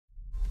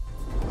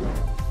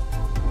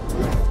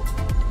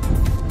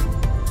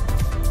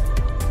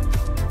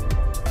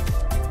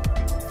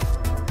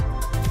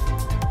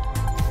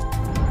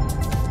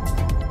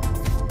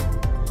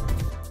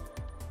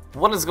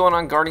What is going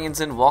on, Guardians,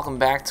 and welcome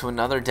back to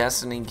another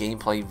Destiny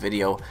gameplay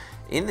video.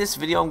 In this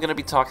video I'm going to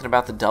be talking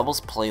about the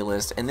doubles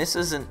playlist, and this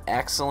is an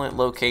excellent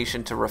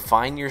location to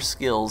refine your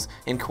skills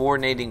in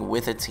coordinating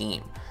with a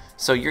team.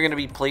 So you're going to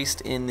be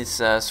placed in this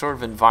sort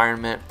of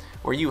environment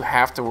where you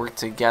have to work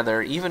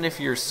together. Even if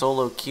you're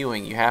solo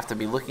queuing, you have to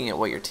be looking at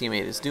what your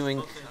teammate is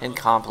doing and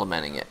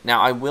complementing it.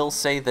 Now I will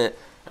say that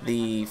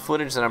the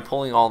footage that I'm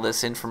pulling all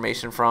this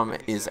information from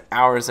is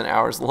hours and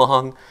hours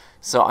long.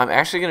 So I'm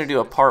actually going to do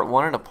a part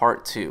 1 and a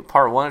part 2.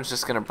 Part 1 is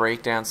just going to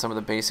break down some of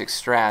the basic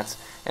strats,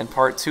 and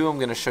part 2 I'm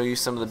going to show you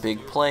some of the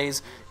big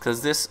plays,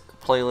 because this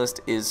playlist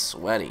is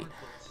sweaty.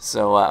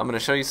 So I'm going to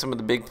show you some of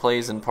the big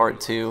plays in part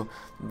 2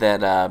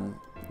 that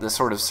the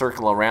sort of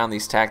circle around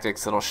these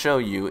tactics that I'll show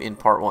you in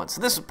part 1.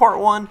 So this is part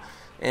 1,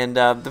 and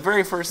the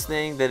very first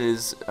thing that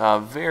is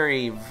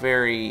very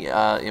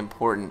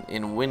important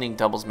in winning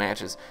doubles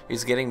matches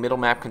is getting middle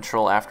map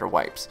control after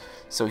wipes.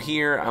 So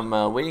here I'm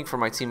waiting for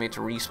my teammate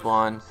to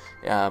respawn.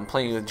 I'm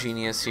playing with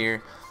Genius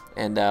here,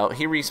 and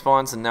he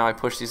respawns, and now I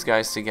push these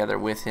guys together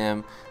with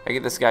him. I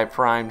get this guy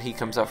primed, he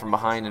comes up from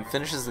behind and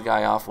finishes the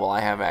guy off while I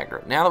have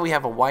aggro. Now that we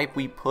have a wipe,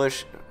 we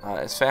push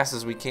as fast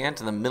as we can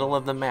to the middle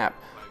of the map.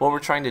 What we're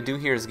trying to do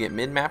here is get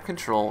mid-map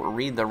control,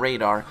 read the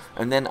radar,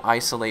 and then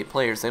isolate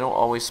players. They don't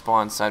always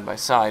spawn side by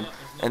side,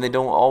 and they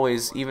don't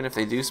always, even if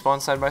they do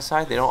spawn side by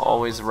side, they don't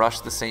always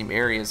rush the same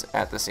areas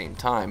at the same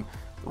time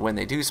when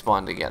they do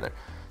spawn together.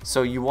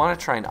 So you want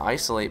to try and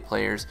isolate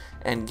players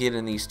and get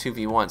in these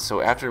 2v1s. So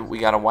after we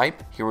got a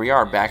wipe, here we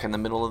are back in the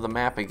middle of the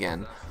map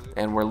again,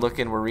 and we're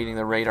reading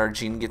the radar.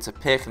 Gene gets a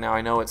pick. Now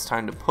I know it's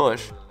time to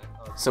push.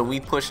 So we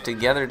push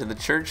together to the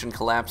church and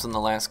collapse on the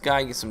last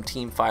guy, get some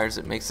team fires.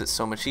 It makes it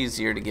so much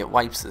easier to get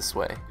wipes this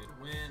way.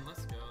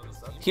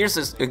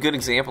 Here's a good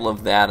example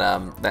of that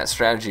that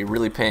strategy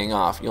really paying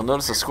off. You'll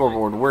notice the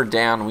scoreboard, we're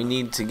down, we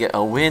need to get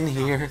a win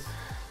here.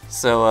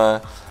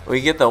 So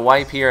we get the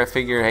wipe here. I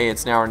figure, hey,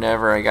 it's now or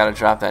never. I gotta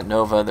drop that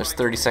Nova. There's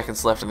 30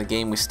 seconds left in the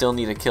game. We still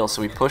need a kill.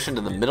 So we push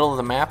into the middle of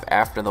the map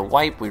after the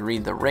wipe. We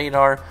read the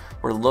radar.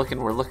 We're looking.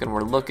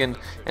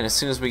 And as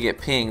soon as we get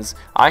pings,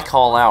 I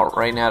call out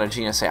right now to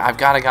Gene. I say, I've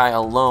got a guy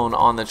alone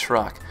on the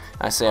truck.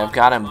 I say, I've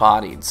got him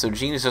bodied. So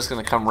Gene is just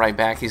gonna come right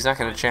back. He's not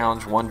gonna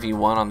challenge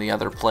 1v1 on the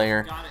other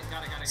player.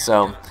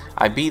 So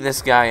I beat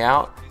this guy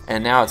out,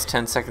 and now it's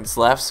 10 seconds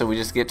left. So we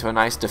just get to a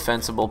nice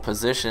defensible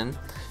position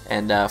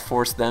and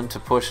force them to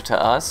push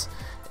to us,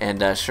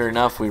 and sure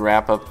enough, we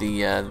wrap up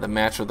the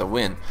match with a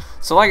win.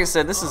 So like I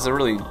said, this is a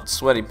really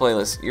sweaty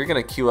playlist. You're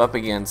going to queue up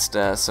against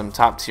some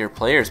top tier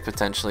players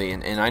potentially,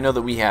 and I know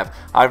that we have.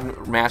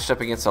 I've matched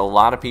up against a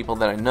lot of people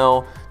that I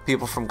know,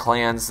 people from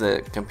clans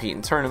that compete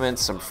in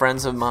tournaments, some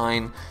friends of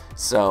mine.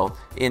 So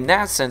in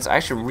that sense, I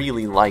actually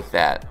really like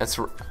that.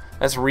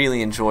 That's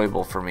really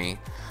enjoyable for me.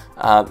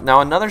 Now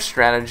another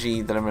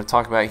strategy that I'm going to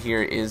talk about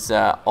here is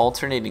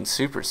alternating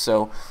supers.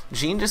 So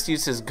Gene just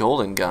used his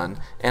golden gun,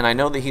 and I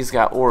know that he's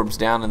got orbs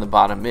down in the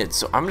bottom mid.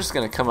 So I'm just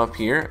going to come up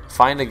here,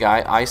 find a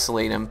guy,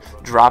 isolate him,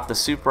 drop the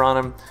super on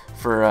him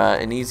for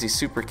an easy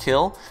super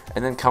kill,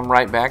 and then come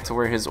right back to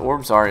where his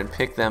orbs are and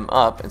pick them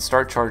up and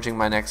start charging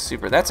my next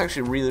super. That's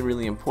actually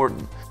really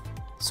important.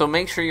 So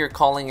make sure you're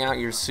calling out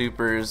your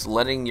supers,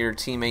 letting your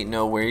teammate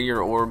know where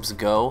your orbs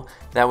go.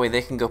 That way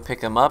they can go pick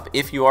them up.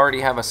 If you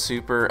already have a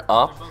super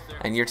up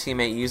and your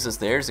teammate uses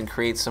theirs and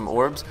creates some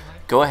orbs,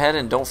 go ahead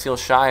and don't feel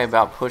shy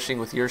about pushing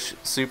with your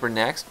super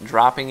next,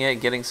 dropping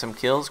it, getting some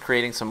kills,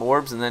 creating some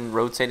orbs, and then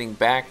rotating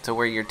back to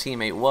where your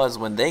teammate was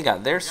when they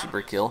got their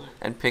super kill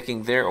and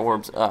picking their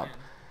orbs up.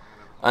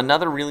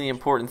 Another really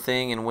important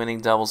thing in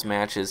winning doubles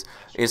matches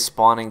is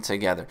spawning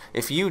together.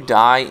 If you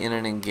die in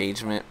an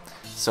engagement,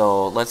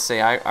 so let's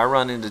say I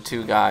run into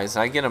two guys,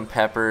 I get them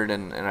peppered,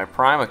 and I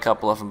prime a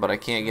couple of them, but I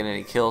can't get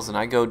any kills, and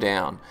I go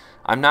down.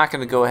 I'm not going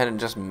to go ahead and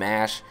just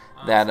mash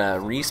that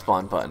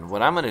respawn button.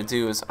 What I'm going to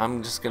do is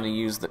I'm just going to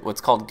use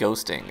what's called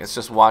ghosting. It's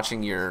just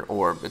watching your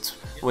orb. It's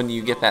when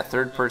you get that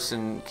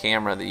third-person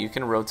camera that you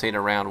can rotate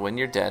around when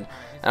you're dead,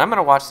 and I'm going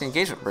to watch the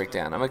engagement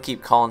breakdown. I'm going to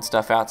keep calling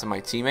stuff out to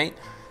my teammate,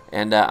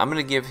 and I'm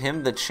going to give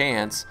him the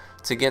chance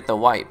to get the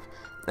wipe.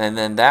 And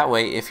then that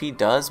way, if he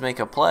does make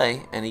a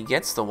play and he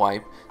gets the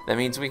wipe, that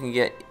means we can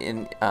get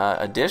an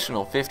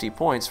additional 50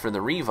 points for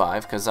the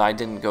revive because I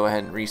didn't go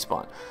ahead and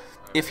respawn.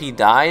 If he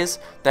dies,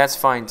 that's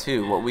fine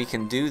too. What we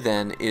can do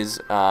then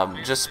is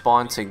just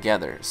spawn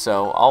together.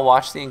 So I'll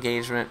watch the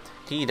engagement,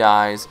 he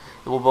dies,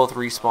 we'll both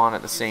respawn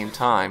at the same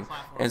time,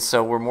 and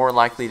so we're more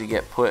likely to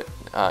get put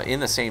in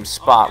the same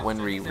spot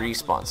when we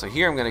respawn. So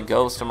here I'm going to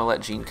ghost, I'm going to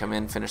let Gene come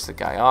in, finish the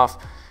guy off,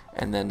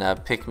 and then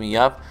pick me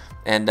up.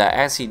 And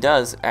as he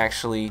does,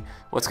 actually,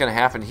 what's going to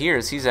happen here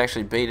is he's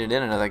actually baited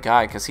in another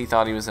guy because he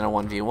thought he was in a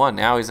 1v1.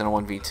 Now he's in a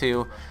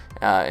 1v2,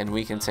 and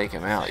we can take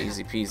him out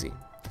easy peasy.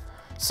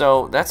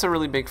 So that's a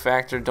really big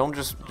factor. Don't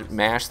just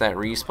mash that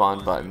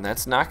respawn button.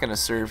 That's not going to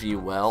serve you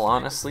well,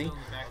 honestly.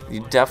 You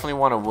definitely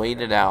want to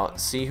wait it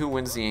out, see who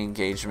wins the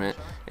engagement,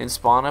 and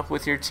spawn up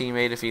with your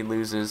teammate if he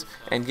loses,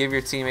 and give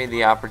your teammate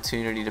the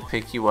opportunity to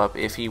pick you up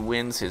if he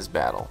wins his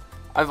battle.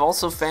 I've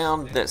also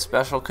found that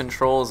special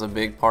control is a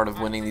big part of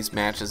winning these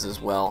matches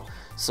as well.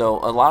 So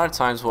a lot of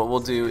times what we'll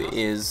do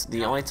is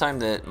the only time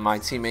that my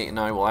teammate and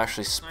I will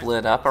actually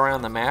split up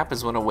around the map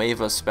is when a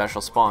wave of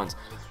special spawns.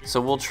 So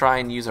we'll try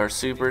and use our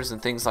supers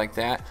and things like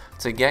that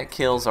to get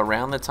kills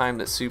around the time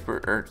that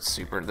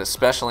the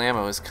special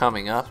ammo is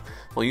coming up.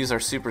 We'll use our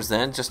supers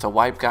then just to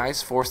wipe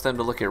guys, force them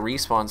to look at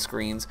respawn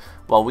screens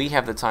while we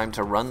have the time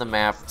to run the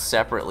map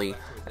separately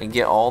and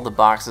get all the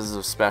boxes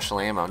of special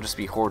ammo and just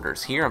be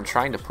hoarders. Here I'm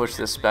trying to push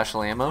this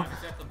special ammo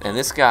and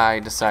this guy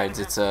decides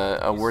it's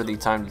a worthy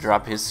time to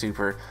drop his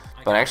super,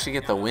 but I actually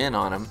get the win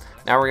on him.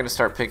 Now we're going to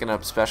start picking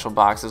up special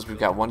boxes. We've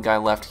got one guy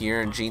left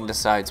here, and Gene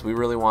decides we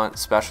really want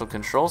special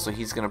control, so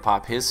he's going to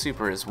pop his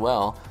super as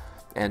well,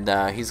 and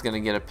he's going to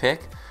get a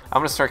pick. I'm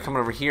going to start coming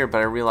over here, but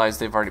I realize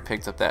they've already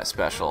picked up that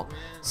special,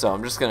 so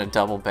I'm just going to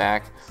double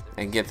back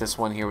and get this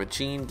one here with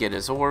Gene, get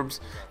his orbs,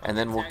 and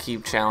then we'll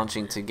keep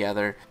challenging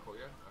together.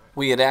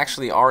 We had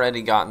actually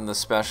already gotten the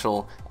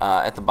special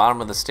at the bottom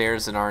of the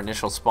stairs in our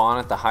initial spawn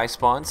at the high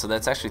spawn, so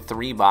that's actually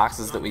 3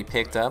 boxes that we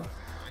picked up.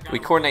 We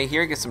coordinate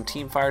here, get some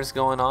team fires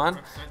going on.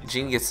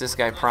 Gene gets this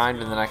guy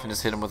primed, and then I can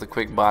just hit him with a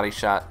quick body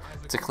shot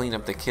to clean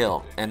up the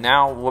kill. And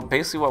now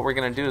basically what we're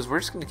going to do is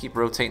we're just going to keep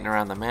rotating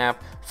around the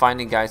map,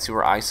 finding guys who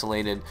are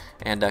isolated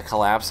and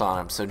collapse on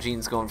them. So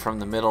Gene's going from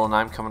the middle and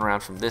I'm coming around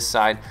from this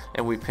side,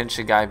 and we pinch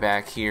a guy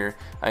back here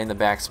in the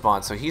back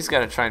spawn. So he's got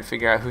to try and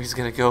figure out who he's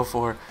going to go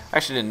for. I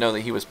actually didn't know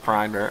that he was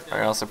primed, or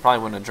else I probably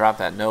wouldn't have dropped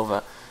that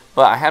Nova.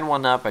 But I had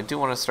one up. I do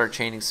want to start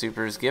chaining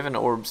supers, giving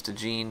orbs to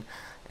Gene.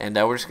 And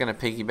we're just going to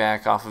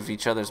piggyback off of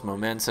each other's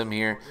momentum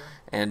here.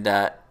 And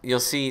you'll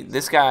see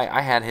this guy,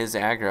 I had his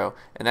aggro,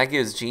 and that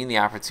gives Gene the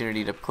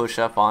opportunity to push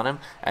up on him.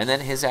 And then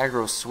his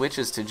aggro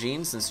switches to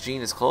Gene since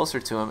Gene is closer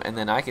to him, and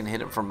then I can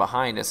hit him from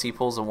behind as he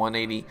pulls a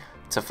 180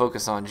 to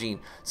focus on Gene.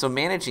 So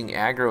managing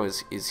aggro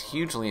is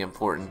hugely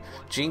important.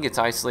 Gene gets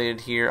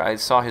isolated here. I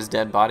saw his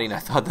dead body, and I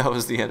thought that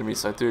was the enemy,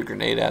 so I threw a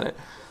grenade at it.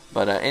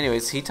 But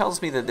anyways, he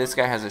tells me that this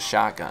guy has a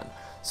shotgun.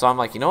 So I'm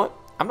like, you know what?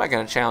 I'm not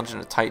going to challenge in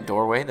a tight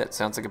doorway. That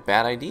sounds like a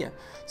bad idea.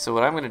 So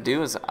what I'm going to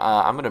do is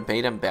I'm going to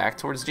bait him back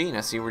towards Gene.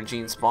 I see where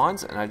Gene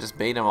spawns, and I just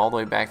bait him all the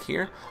way back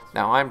here.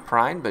 Now I'm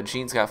primed, but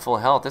Gene's got full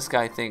health. This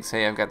guy thinks,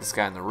 hey, I've got this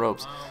guy in the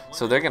ropes.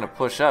 So they're going to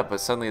push up, but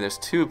suddenly there's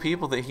 2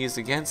 people that he's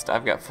against.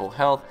 I've got full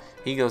health.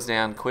 He goes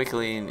down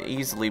quickly and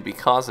easily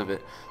because of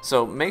it.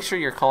 So make sure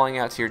you're calling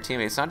out to your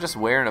teammates, not just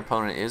where an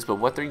opponent is, but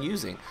what they're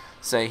using.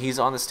 Say he's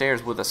on the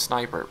stairs with a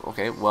sniper.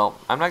 Okay, well,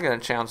 I'm not going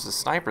to challenge the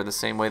sniper the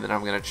same way that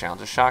I'm going to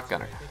challenge a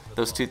shotgunner.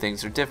 Those 2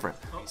 things are different.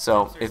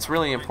 So it's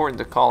really important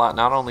to call out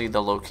not only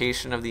the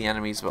location of the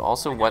enemies, but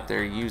also what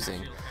they're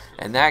using.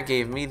 And that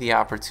gave me the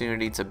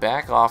opportunity to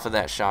back off of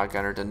that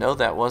shotgunner, to know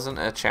that wasn't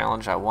a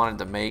challenge I wanted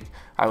to make.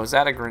 I was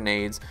out of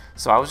grenades,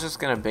 so I was just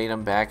going to bait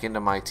him back into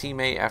my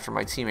teammate after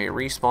my teammate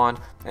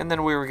respawned, and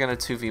then we were going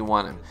to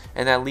 2v1 him.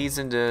 And that leads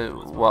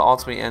into what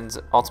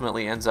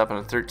ultimately ends up in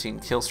a 13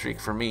 kill streak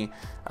for me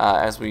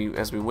as we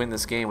win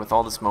this game with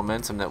all this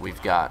momentum that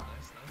we've got.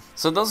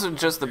 So those are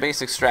just the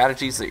basic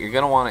strategies that you're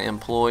going to want to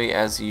employ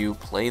as you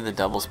play the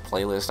doubles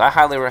playlist. I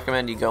highly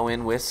recommend you go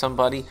in with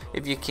somebody.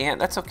 If you can't,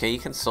 that's okay, you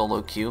can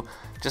solo queue.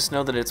 Just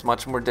know that it's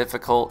much more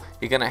difficult.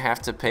 You're going to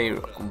have to pay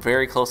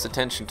very close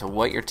attention to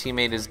what your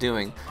teammate is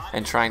doing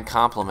and try and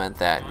complement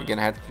that. You're going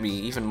to have to be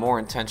even more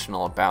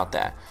intentional about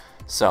that.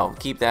 So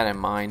keep that in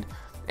mind.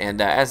 And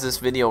as this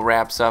video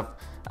wraps up,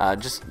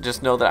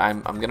 just know that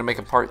I'm going to make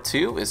a part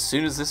 2 as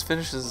soon as this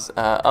finishes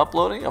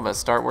uploading. I'm going to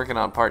start working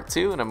on part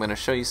 2, and I'm going to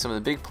show you some of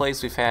the big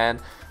plays we've had,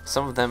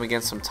 some of them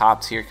against some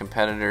top tier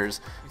competitors,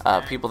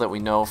 people that we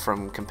know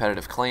from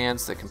competitive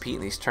clans that compete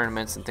in these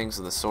tournaments and things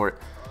of the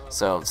sort.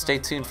 So stay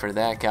tuned for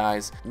that,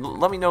 guys.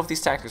 Let me know if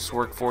these tactics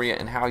work for you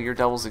and how your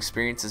doubles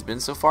experience has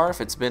been so far,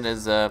 if it's been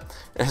as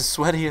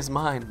sweaty as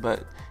mine.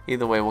 But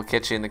either way, we'll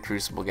catch you in the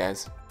Crucible,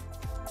 guys.